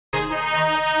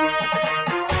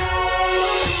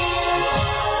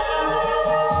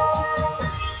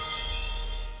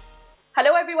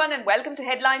everyone and welcome to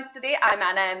Headlines Today. I'm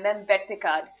Anna M.M.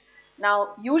 Vetticad.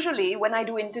 Now, usually when I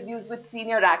do interviews with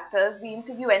senior actors, the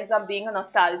interview ends up being a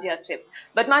nostalgia trip.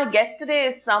 But my guest today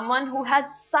is someone who has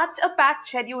such a packed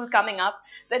schedule coming up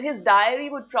that his diary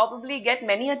would probably get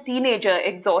many a teenager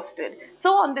exhausted. So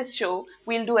on this show,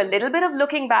 we'll do a little bit of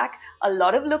looking back, a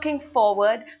lot of looking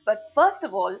forward. But first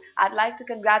of all, I'd like to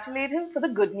congratulate him for the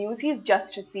good news he's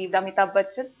just received. Amitabh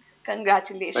Bachchan,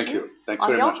 congratulations. Thank you. Thanks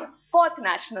on very your much. fourth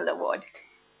national award.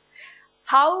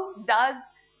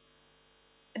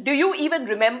 Do you even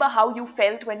remember how you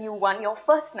felt when you won your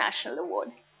first national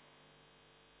award?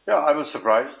 Yeah, I was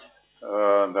surprised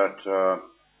that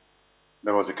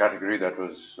there was a category that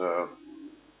was,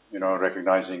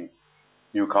 recognizing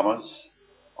newcomers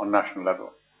on national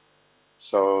level.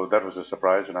 So that was a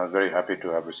surprise, and I was very happy to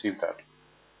have received that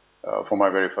for my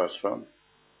very first film.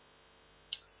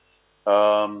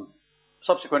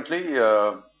 Subsequently,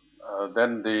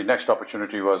 then the next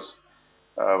opportunity was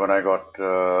when I got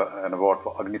an award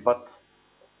for Agnipath,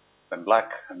 then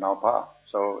Black, and now Pa.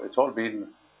 So it's all been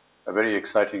a very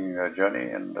exciting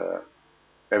journey, and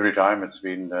every time it's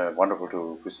been wonderful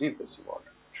to receive this award.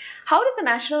 How does a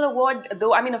national award,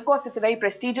 though, I mean, of course, it's a very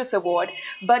prestigious award,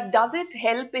 but does it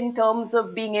help in terms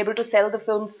of being able to sell the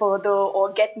film further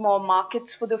or get more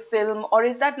markets for the film, or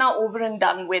is that now over and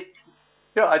done with?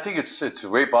 Yeah, I think it's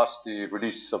way past the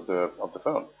release of the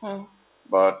film.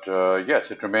 But yes,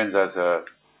 it remains as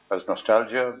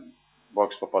nostalgia,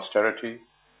 works for posterity.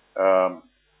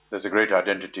 There's a great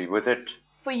identity with it.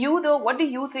 For you, though, what do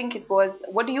you think it was?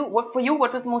 What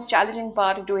was the most challenging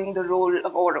part of doing the role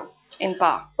of Oro in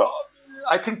Pa?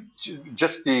 I think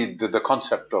just the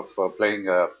concept of playing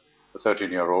a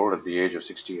 13-year-old at the age of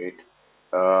 68,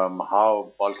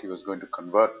 how Balki was going to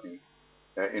convert me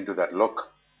into that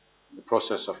look, the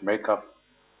process of makeup,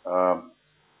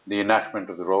 the enactment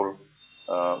of the role,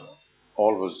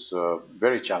 all was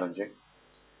very challenging.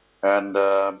 And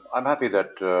I'm happy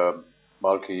that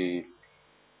Balki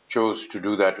chose to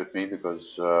do that with me,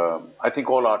 because I think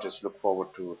all artists look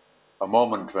forward to a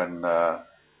moment when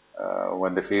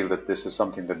they feel that this is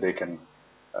something that they can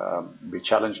be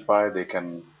challenged by, they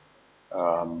can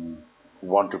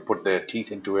want to put their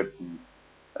teeth into it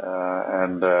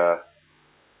and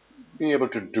be able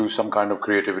to do some kind of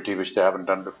creativity which they haven't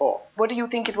done before. What do you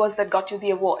think it was that got you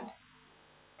the award?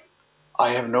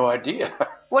 I have no idea.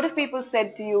 What have people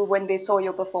said to you when they saw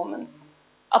your performance?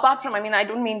 Apart from, I mean, I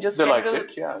don't mean just they general,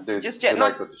 liked it, yeah. They not,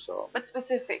 liked what they saw. but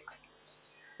specifics.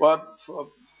 Well, for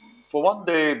one,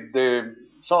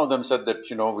 some of them said that,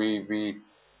 we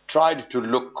tried to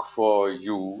look for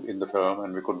you in the film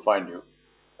and we couldn't find you.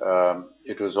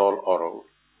 It was all Oro,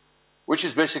 which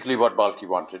is basically what Balki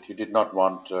wanted. He did not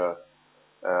want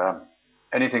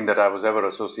anything that I was ever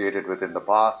associated with in the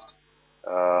past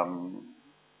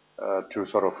to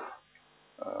sort of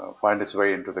find its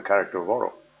way into the character of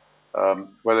Oro.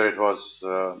 Whether it was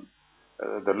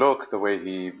the look, the way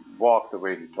he walked, the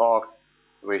way he talked,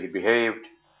 the way he behaved.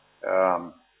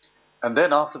 And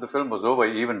then after the film was over,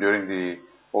 even during the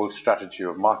whole strategy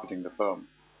of marketing the film,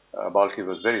 Balki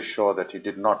was very sure that he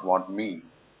did not want me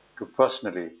to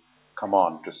personally come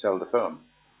on to sell the film.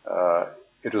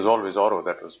 It was always Oro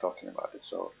that was talking about it.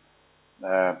 So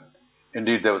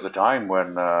indeed, there was a time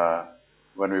when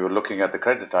we were looking at the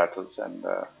credit titles, and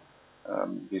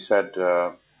he said,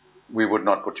 we would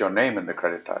not put your name in the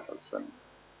credit titles.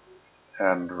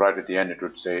 And right at the end it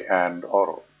would say, and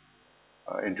Oro,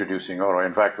 introducing Oro.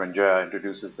 In fact, when Jaya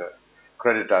introduces the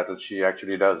credit title, she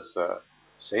actually does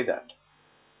say that.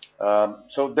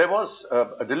 So there was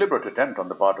a deliberate attempt on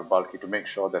the part of Balki to make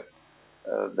sure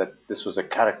that this was a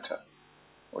character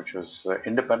which was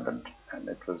independent, and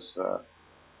it was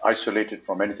isolated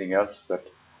from anything else that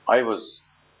I was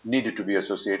needed to be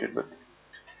associated with.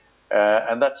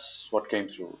 And that's what came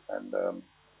through, and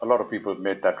a lot of people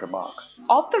made that remark.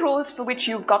 Of the roles for which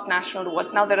you've got national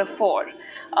awards, now there are 4.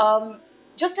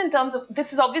 Just in terms of,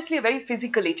 this is obviously a very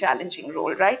physically challenging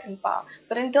role, right, in Pa?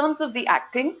 But in terms of the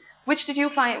acting, which do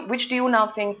you now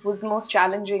think was the most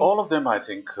challenging? All of them, I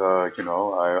think.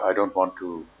 I don't want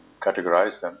to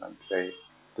categorize them and say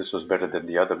this was better than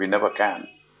the other. We never can.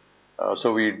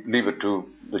 So we leave it to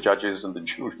the judges and the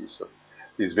juries of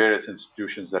these various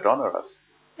institutions that honor us.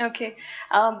 Okay.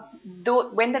 Though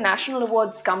when the national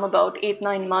awards come about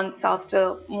 8-9 months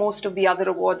after most of the other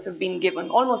awards have been given,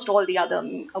 almost all the other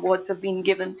awards have been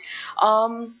given,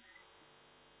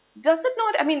 does it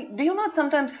not, I mean, do you not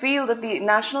sometimes feel that the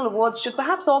national awards should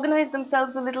perhaps organize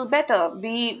themselves a little better,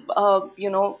 be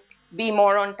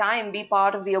more on time, be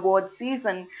part of the award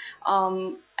season,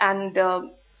 and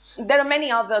there are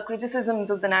many other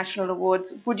criticisms of the national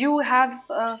awards. Would you have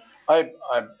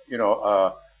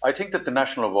I think that the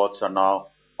national awards are now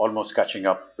almost catching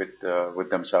up with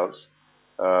themselves.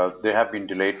 They have been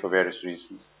delayed for various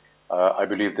reasons. I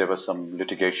believe there was some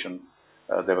litigation,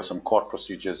 there were some court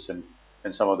procedures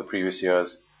in some of the previous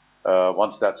years.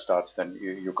 Once that starts, then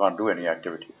you can't do any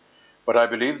activity. But I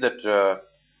believe that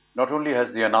not only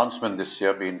has the announcement this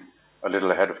year been a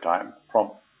little ahead of time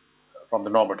from the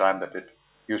normal time that it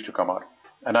used to come out,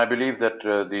 and I believe that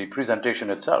the presentation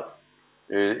itself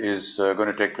is going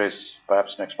to take place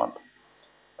perhaps next month.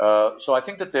 So I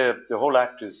think that the whole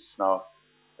act is now,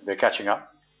 they're catching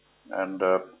up. And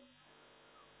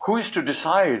who is to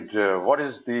decide what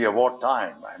is the award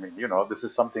time? I mean, this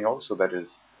is something also that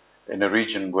is in a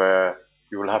region where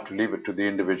you will have to leave it to the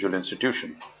individual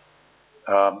institution.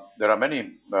 There are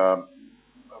many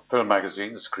film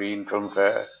magazines, Screen,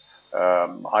 Filmfare,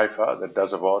 IFA, that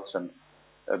does awards, and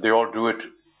they all do it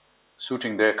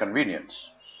suiting their convenience.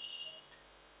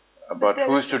 But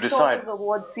who is to decide? Sort of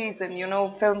award season,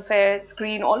 Filmfare,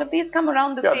 Screen, all of these come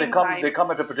around the same time. They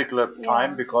come at a particular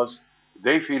time because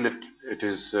they feel it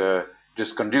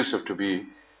is conducive to be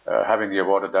having the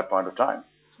award at that point of time.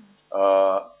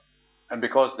 And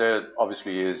because there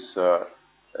obviously is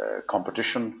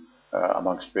competition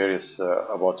amongst various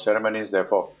award ceremonies,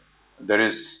 therefore there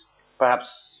is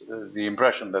perhaps the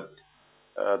impression that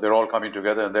they're all coming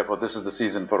together, and therefore this is the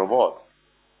season for awards.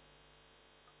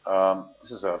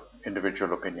 This is an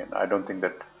individual opinion. I don't think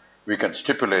that we can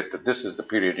stipulate that this is the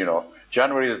period,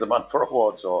 January is the month for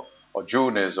awards, or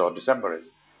June is, or December is.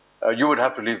 You would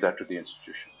have to leave that to the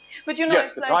institution. But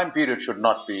yes, the time period should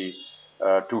not be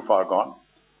too far gone.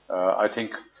 I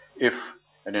think if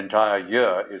an entire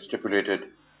year is stipulated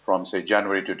from, say,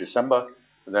 January to December,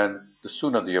 then the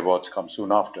sooner the awards come,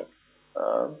 soon after.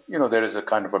 There is a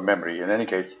kind of a memory. In any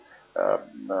case,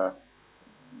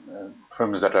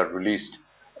 films that are released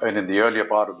in the earlier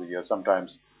part of the year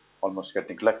sometimes almost get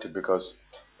neglected because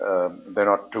they're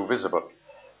not too visible.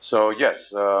 So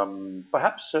yes,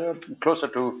 perhaps closer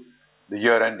to the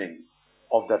year ending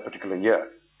of that particular year,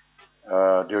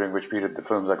 during which period the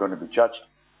films are going to be judged,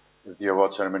 if the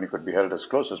award ceremony could be held as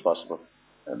close as possible,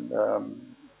 and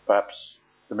perhaps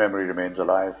the memory remains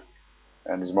alive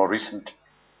and is more recent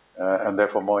and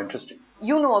therefore more interesting.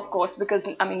 Of course, because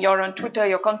you're on Twitter,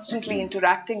 you're constantly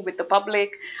interacting with the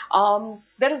public.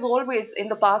 There is always, in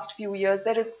the past few years,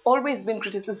 there has always been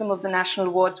criticism of the national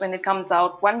awards when it comes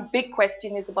out. One big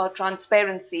question is about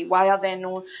transparency. Why are there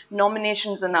no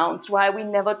nominations announced? Why are we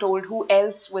never told who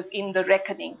else was in the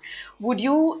reckoning?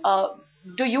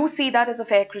 Do you see that as a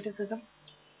fair criticism?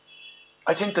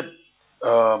 I think that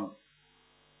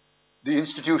the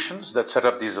institutions that set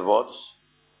up these awards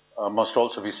must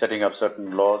also be setting up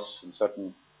certain laws and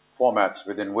certain formats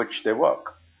within which they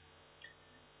work.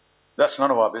 That's none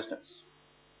of our business.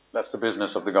 That's the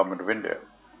business of the government of India.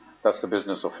 That's the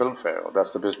business of Filmfare, or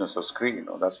that's the business of Screen,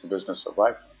 or that's the business of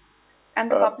IFA. And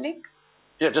the public?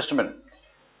 Yeah, just a minute.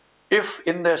 If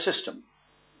in their system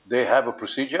they have a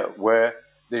procedure where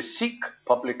they seek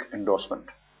public endorsement,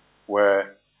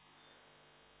 where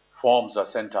forms are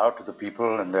sent out to the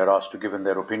people and they're asked to give in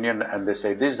their opinion, and they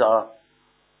say these are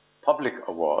public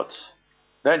awards,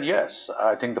 then yes,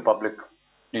 I think the public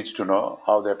needs to know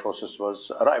how their process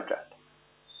was arrived at.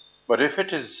 But if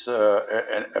it is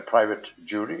a private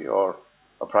jury or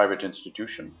a private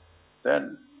institution,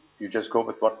 then you just go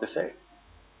with what they say.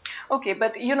 Okay,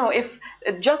 but if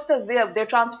just as they're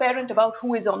transparent about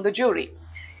who is on the jury,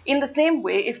 in the same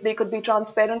way, if they could be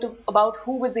transparent about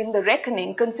who was in the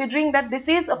reckoning, considering that this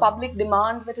is a public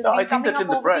demand that has been coming up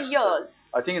over the years.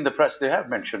 I think in the press they have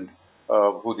mentioned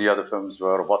who the other films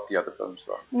were, or what the other films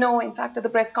were. No, in fact, at the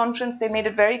press conference, they made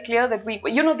it very clear that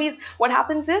what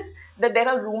happens is that there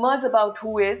are rumors about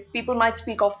who is. People might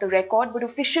speak off the record, but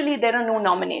officially there are no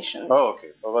nominations. Oh,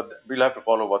 okay. But we'll have to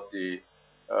follow what the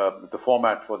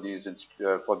format for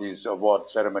these award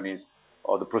ceremonies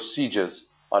or the procedures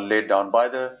are laid down by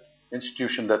the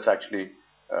institution that's actually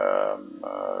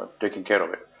taking care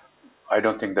of it. I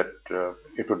don't think that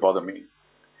it would bother me.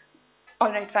 All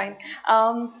right, fine.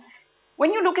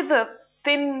 When you look at the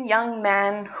thin young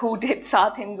man who did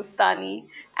Saath Hindustani,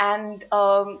 and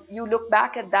you look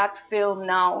back at that film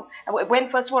now,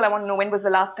 first of all, I want to know, when was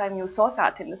the last time you saw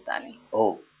Saath Hindustani?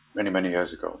 Oh, many, many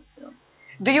years ago. Yeah.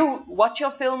 Do you watch your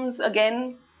films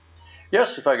again?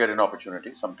 Yes, if I get an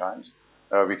opportunity, sometimes.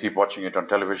 We keep watching it on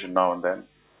television now and then.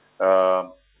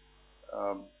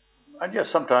 And yes,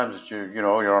 sometimes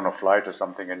you're on a flight or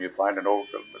something and you find an old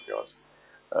film of yours.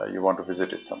 You want to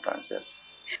visit it sometimes, yes.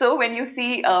 So when you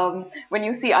see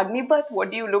Agnipath, what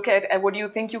do you look at and what do you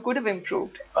think you could have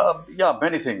improved? Yeah,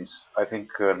 many things. I think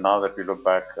now that we look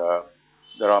back,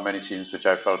 there are many scenes which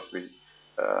I felt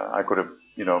I could have,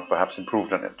 perhaps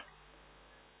improved on it.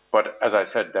 But as I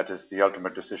said, that is the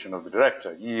ultimate decision of the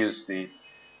director. He is the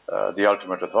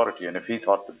ultimate authority, and if he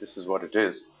thought that this is what it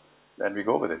is, then we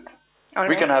go with it. All We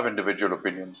right. can have individual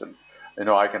opinions, and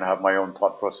I can have my own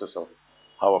thought process of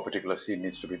how a particular scene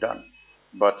needs to be done.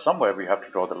 But somewhere we have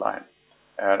to draw the line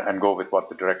and go with what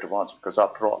the director wants, because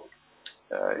after all,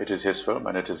 it is his film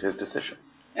and it is his decision.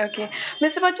 Okay.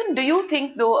 Mr. Bachchan, do you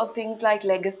think though of things like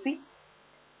legacy?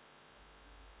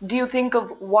 Do you think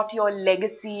of what your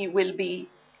legacy will be?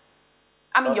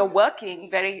 I mean, you're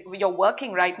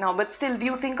working right now, but still, do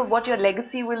you think of what your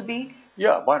legacy will be?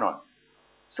 Yeah, why not?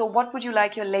 So what would you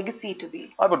like your legacy to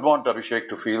be? I would want Abhishek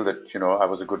to feel that, I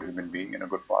was a good human being and a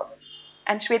good father.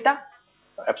 And Shweta?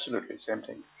 Absolutely, same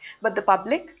thing. But the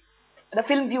public? The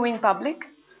film viewing public?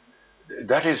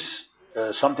 That is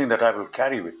something that I will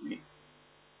carry with me.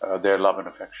 Their love and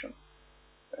affection,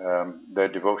 their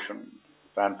devotion,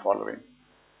 fan following,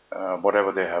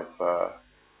 whatever they have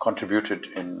contributed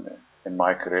in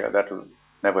my career, that will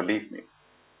never leave me.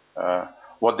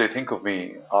 What they think of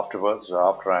me afterwards,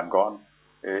 after I'm gone,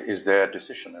 is their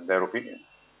decision and their opinion.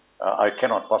 I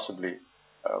cannot possibly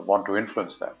want to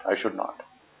influence that. I should not.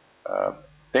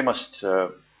 They must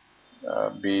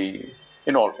be,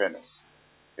 in all fairness,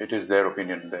 it is their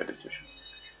opinion and their decision.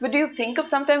 But do you think of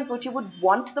sometimes what you would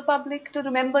want the public to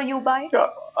remember you by? Yeah,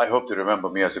 I hope they remember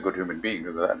me as a good human being.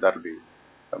 That will be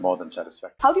more than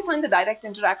satisfactory. How do you find the direct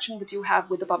interaction that you have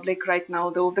with the public right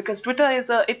now, though? Because Twitter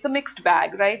it's a mixed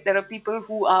bag, right? There are people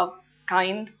who are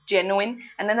kind, genuine,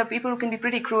 and then there are people who can be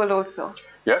pretty cruel also.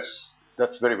 Yes,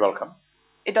 that's very welcome.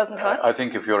 It doesn't hurt? I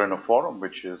think if you're in a forum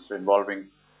which is involving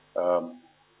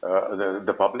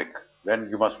the public, then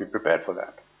you must be prepared for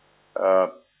that.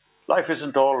 Life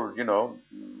isn't all,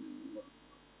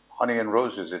 honey and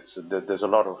roses. There's a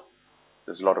lot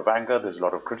of anger, there's a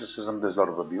lot of criticism, there's a lot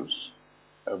of abuse.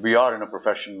 We are in a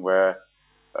profession where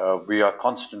we are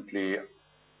constantly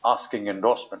asking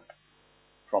endorsement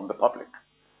from the public,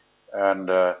 and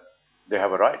they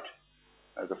have a right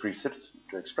as a free citizen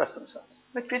to express themselves.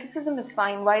 But criticism is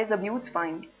fine. Why is abuse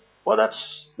fine? Well,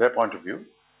 that's their point of view.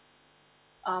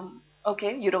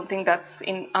 Okay, you don't think that's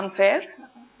unfair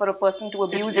for a person to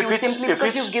abuse you simply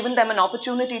because you've given them an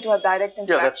opportunity to have direct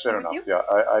interaction? Yeah, that's fair enough. Yeah,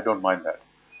 I don't mind that.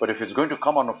 But if it's going to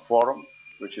come on a forum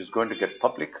which is going to get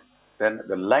public, then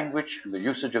the language and the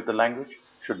usage of the language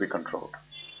should be controlled.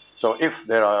 So if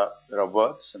there are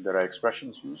words and there are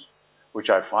expressions used which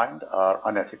I find are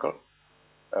unethical,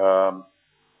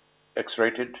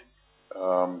 X-rated,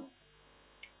 and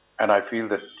I feel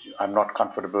that I'm not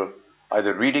comfortable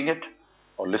either reading it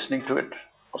or listening to it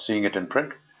or seeing it in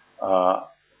print,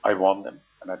 I warn them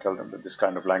and I tell them that this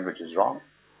kind of language is wrong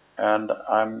and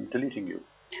I'm deleting you.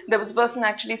 There was a person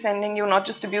actually sending you not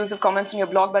just abusive comments on your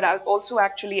blog, but also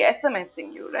actually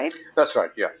SMSing you, right? That's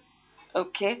right, yeah.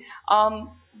 Okay.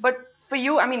 But for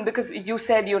you, I mean, because you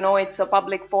said, it's a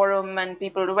public forum and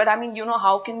people, but I mean,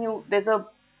 how can you, there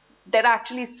are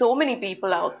actually so many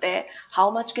people out there. How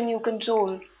much can you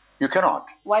control? You cannot.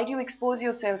 Why do you expose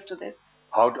yourself to this?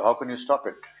 How can you stop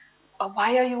it?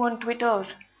 Why are you on Twitter?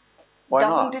 Why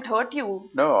Doesn't not? it hurt you?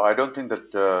 No, I don't think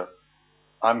that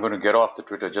I'm going to get off the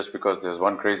Twitter just because there's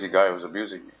one crazy guy who's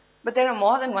abusing me. But there are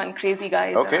more than one crazy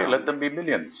guy. Okay, let them be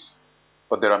millions.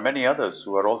 But there are many others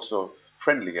who are also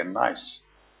friendly and nice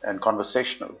and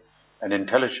conversational and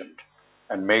intelligent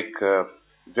and make a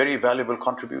very valuable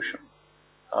contribution.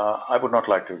 I would not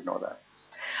like to ignore that.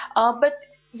 But,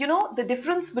 the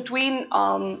difference between,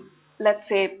 let's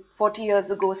say, 40 years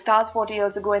ago, stars 40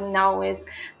 years ago and now is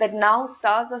that now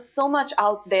stars are so much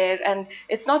out there, and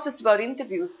it's not just about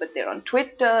interviews, but they're on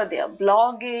Twitter, they are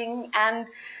blogging. And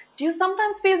do you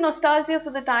sometimes feel nostalgia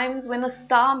for the times when a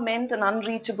star meant an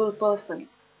unreachable person?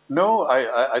 No,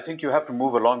 I think you have to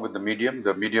move along with the medium.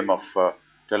 The medium of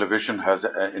television has,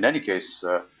 in any case,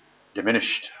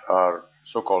 diminished our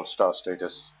so-called star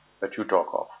status that you talk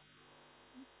of.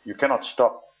 You cannot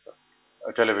stop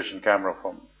a television camera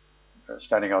from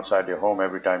standing outside your home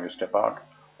every time you step out,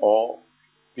 or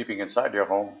peeping inside your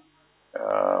home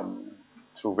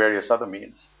through various other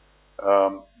means.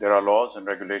 There are laws and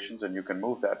regulations and you can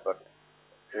move that, but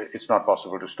it's not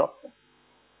possible to stop them.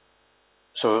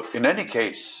 So in any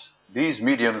case, these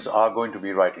mediums are going to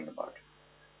be writing about it.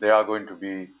 They are going to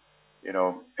be,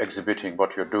 exhibiting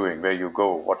what you're doing, where you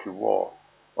go, what you wore,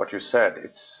 what you said.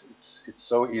 It's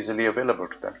so easily available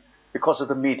to them because of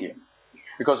the medium,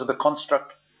 because of the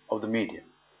construct of the medium.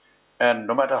 And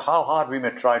no matter how hard we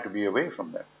may try to be away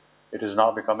from them, it has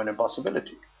now become an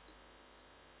impossibility.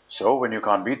 So when you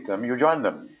can't beat them, you join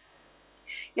them.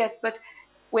 Yes, but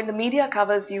when the media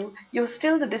covers you, you're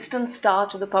still the distant star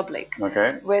to the public.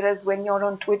 Okay. Whereas when you're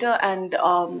on Twitter and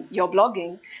you're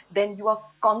blogging, then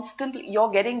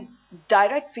you're getting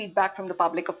direct feedback from the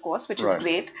public, of course, which is Right.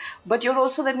 great. But you're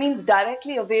also, that means,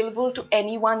 directly available to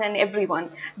anyone and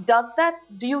everyone.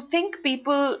 Do you think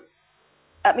people,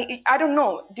 I mean, I don't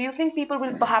know, do you think people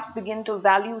will perhaps begin to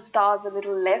value stars a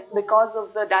little less because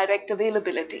of the direct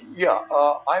availability? Yeah,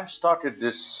 I've started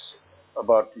this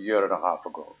about a year and a half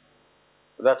ago.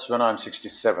 That's when I'm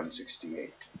 67,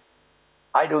 68.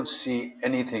 I don't see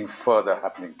anything further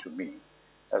happening to me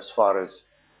as far as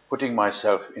putting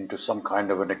myself into some kind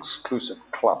of an exclusive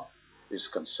club is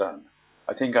concerned.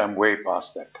 I think I'm way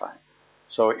past that time.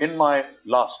 So in my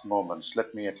last moments,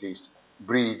 let me at least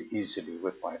breathe easily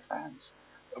with my fans.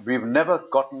 We've never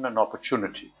gotten an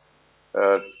opportunity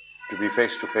to be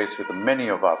face to face with many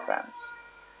of our fans.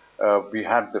 We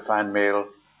had the fan mail,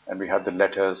 and we had the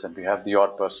letters, and we have the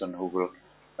odd person who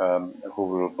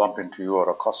will bump into you or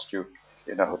accost you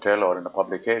in a hotel or in a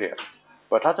public area.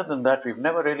 But other than that, we've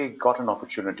never really got an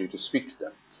opportunity to speak to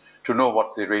them, to know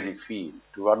what they really feel,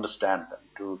 to understand them,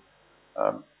 to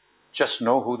just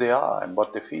know who they are and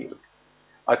what they feel.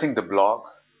 I think the blog,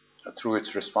 through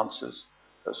its responses,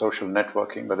 social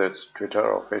networking, whether it's Twitter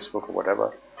or Facebook or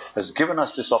whatever, has given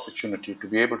us this opportunity to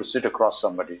be able to sit across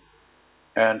somebody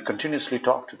and continuously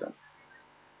talk to them.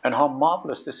 And how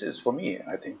marvelous this is for me,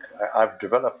 I think. I've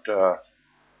developed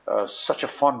such a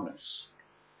fondness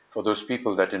for those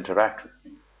people that interact with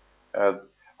me.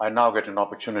 I now get an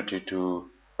opportunity to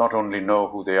not only know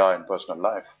who they are in personal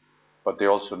life, but they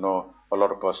also know a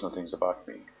lot of personal things about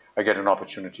me. I get an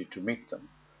opportunity to meet them.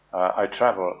 I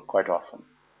travel quite often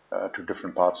to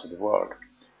different parts of the world.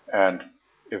 And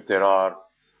if there are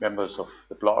members of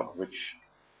the blog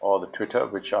or the Twitter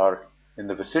which are in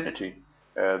the vicinity,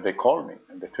 they call me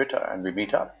and they Twitter and we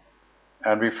meet up.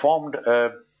 And we formed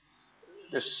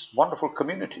this wonderful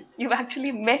community. You've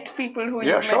actually met people who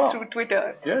Yeah, you sure. met through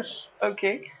Twitter? Yes.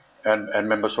 Okay. And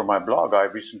members from my blog. I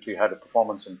recently had a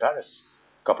performance in Paris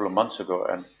a couple of months ago,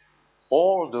 and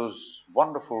all those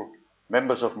wonderful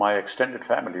members of my extended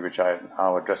family, which I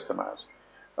now address them as,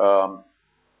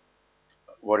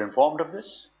 were informed of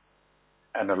this,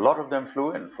 and a lot of them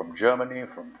flew in from Germany,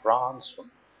 from France,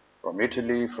 from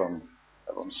Italy, from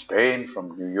Spain,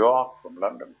 from New York, from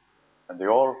London, and they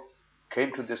all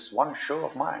came to this one show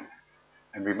of mine,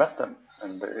 and we met them,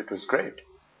 and it was great.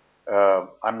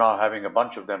 I'm now having a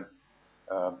bunch of them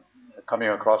coming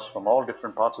across from all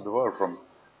different parts of the world, from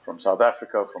South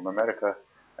Africa, from America,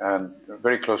 and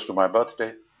very close to my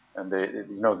birthday. And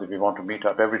we want to meet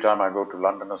up every time I go to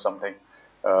London or something.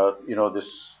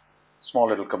 This small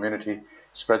little community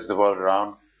spreads the world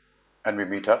around, and we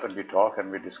meet up and we talk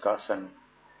and we discuss, and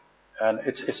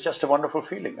it's just a wonderful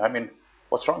feeling. I mean,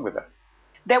 what's wrong with that?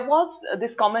 There was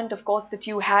this comment, of course, that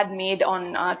you had made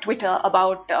on Twitter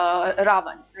about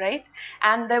Ravan, right?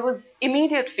 And there was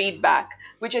immediate feedback,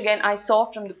 which again I saw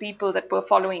from the people that were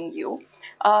following you.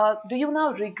 Do you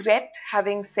now regret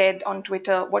having said on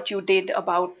Twitter what you did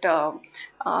about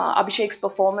Abhishek's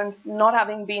performance not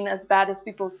having been as bad as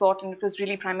people thought, and it was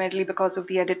really primarily because of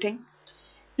the editing?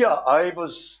 Yeah, I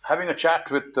was having a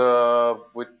chat with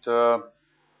Jitesh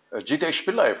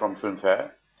Pillai from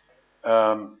Filmfare.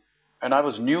 And I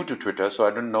was new to Twitter, so I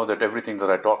didn't know that everything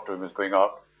that I talked to him is going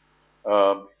out.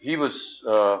 He was...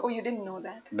 oh, you didn't know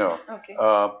that? No. Okay.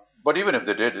 But even if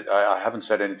they did, I haven't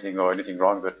said anything or anything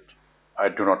wrong that I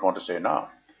do not want to say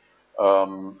now.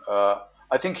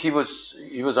 I think he was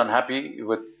unhappy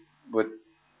with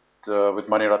Mani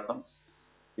Ratnam.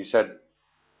 He said,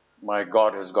 "My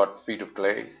God has got feet of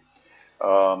clay."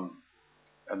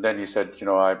 And then he said,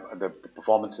 the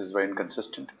performances were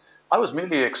inconsistent. I was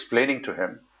merely explaining to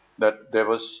him that there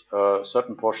was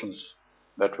certain portions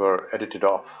that were edited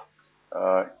off,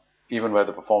 even where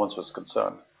the performance was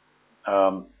concerned.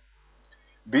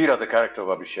 Veera, the character of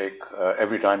Abhishek,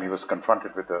 every time he was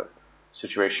confronted with a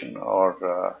situation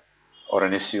or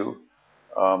an issue,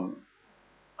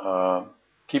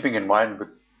 keeping in mind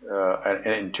and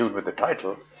in tune with the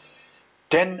title,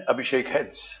 10 Abhishek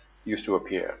heads used to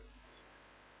appear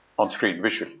on screen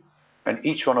visually, and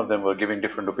each one of them were giving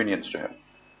different opinions to him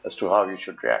as to how he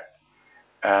should react.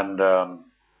 And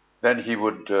then he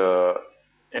would,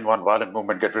 in one violent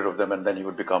movement, get rid of them, and then he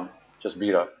would become just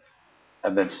Veera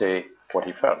and then say what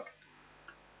he felt.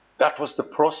 That was the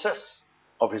process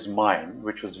of his mind,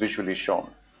 which was visually shown.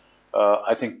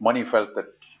 I think Mani felt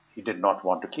that he did not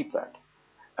want to keep that.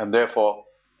 And therefore,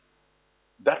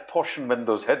 that portion when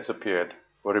those heads appeared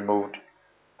were removed,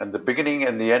 and the beginning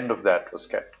and the end of that was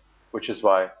kept, which is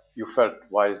why you felt,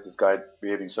 why is this guy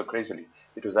behaving so crazily?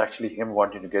 It was actually him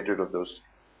wanting to get rid of those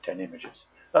 10 images.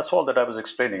 That's all that I was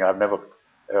explaining. I've never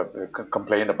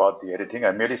complained about the editing.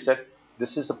 I merely said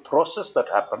this is a process that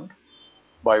happened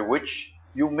by which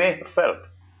you may have felt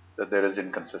that there is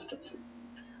inconsistency.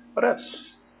 But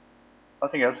that's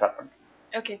nothing else happened.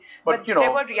 Okay, but you know,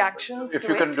 there were reactions if to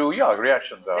you it. can do,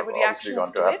 reactions are obviously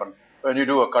going to happen. When you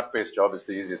do a cut-paste job, it's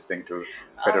the easiest thing to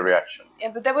get a reaction. Yeah,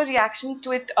 but there were reactions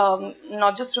to it,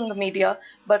 not just from the media,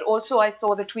 but also I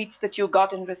saw the tweets that you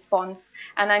got in response.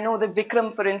 And I know that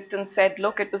Vikram, for instance, said,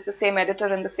 look, it was the same editor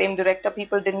and the same director.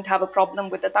 People didn't have a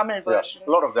problem with the Tamil version. Yeah,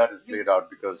 a lot of that is played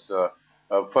out because,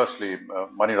 firstly,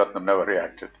 Mani Ratnam never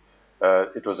reacted.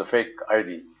 It was a fake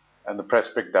ID, and the press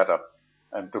picked that up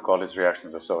and took all his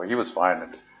reactions or so. He was fine.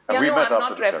 And we met I'm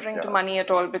not referring to Mani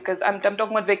at all, because I'm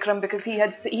talking about Vikram, because he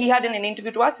had in an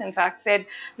interview to us, in fact, said,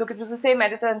 look, it was the same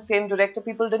editor and same director.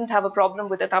 People didn't have a problem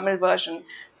with the Tamil version.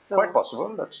 So quite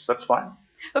possible. That's fine.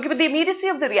 Okay, but the immediacy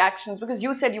of the reactions, because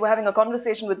you said you were having a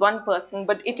conversation with one person,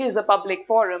 but it is a public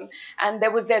forum, and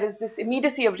there is this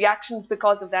immediacy of reactions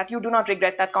because of that. You do not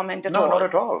regret that comment at all? No, not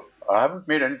at all. I haven't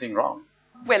made anything wrong.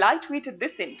 Well, I tweeted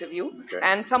this interview,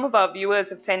 and some of our viewers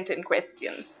have sent in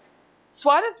questions.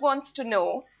 Suarez wants to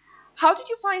know, how did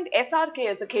you find SRK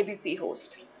as a KBC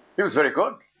host? He was very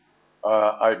good.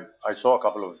 I saw a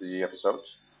couple of the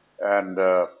episodes, and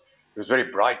he was very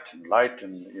bright and light,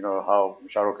 and you know how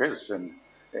Shah Rukh is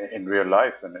in real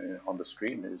life and on the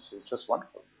screen. It's just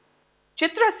wonderful.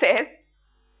 Chitra says,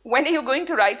 when are you going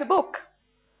to write a book?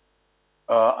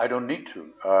 I don't need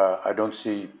to. I don't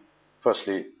see,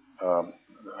 firstly,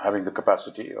 having the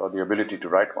capacity or the ability to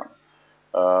write one.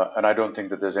 And I don't think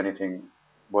that there's anything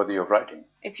worthy of writing.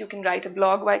 If you can write a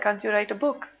blog, why can't you write a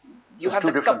book? You have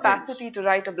the capacity to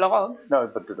write a blog. No,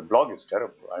 but the blog is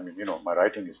terrible. I mean, my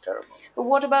writing is terrible. But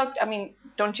what about,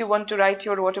 don't you want to write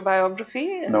your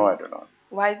autobiography? No, I do not.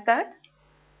 Why is that?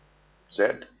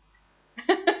 Zed.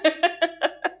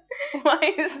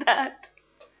 Why is that?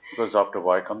 Because after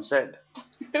Y comes Zed.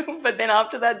 But then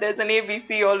after that, there's an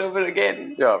ABC all over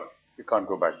again. Yeah, you can't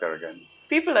go back there again.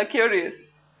 People are curious.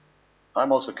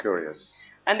 I'm also curious.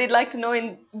 And they'd like to know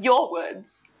in your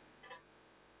words.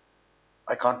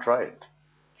 I can't write.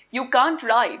 You can't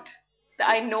write.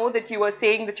 I know that you were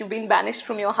saying that you've been banished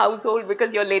from your household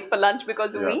because you're late for lunch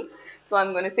because of me. So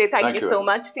I'm going to say thank you so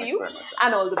much to you,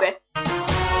 and all the best.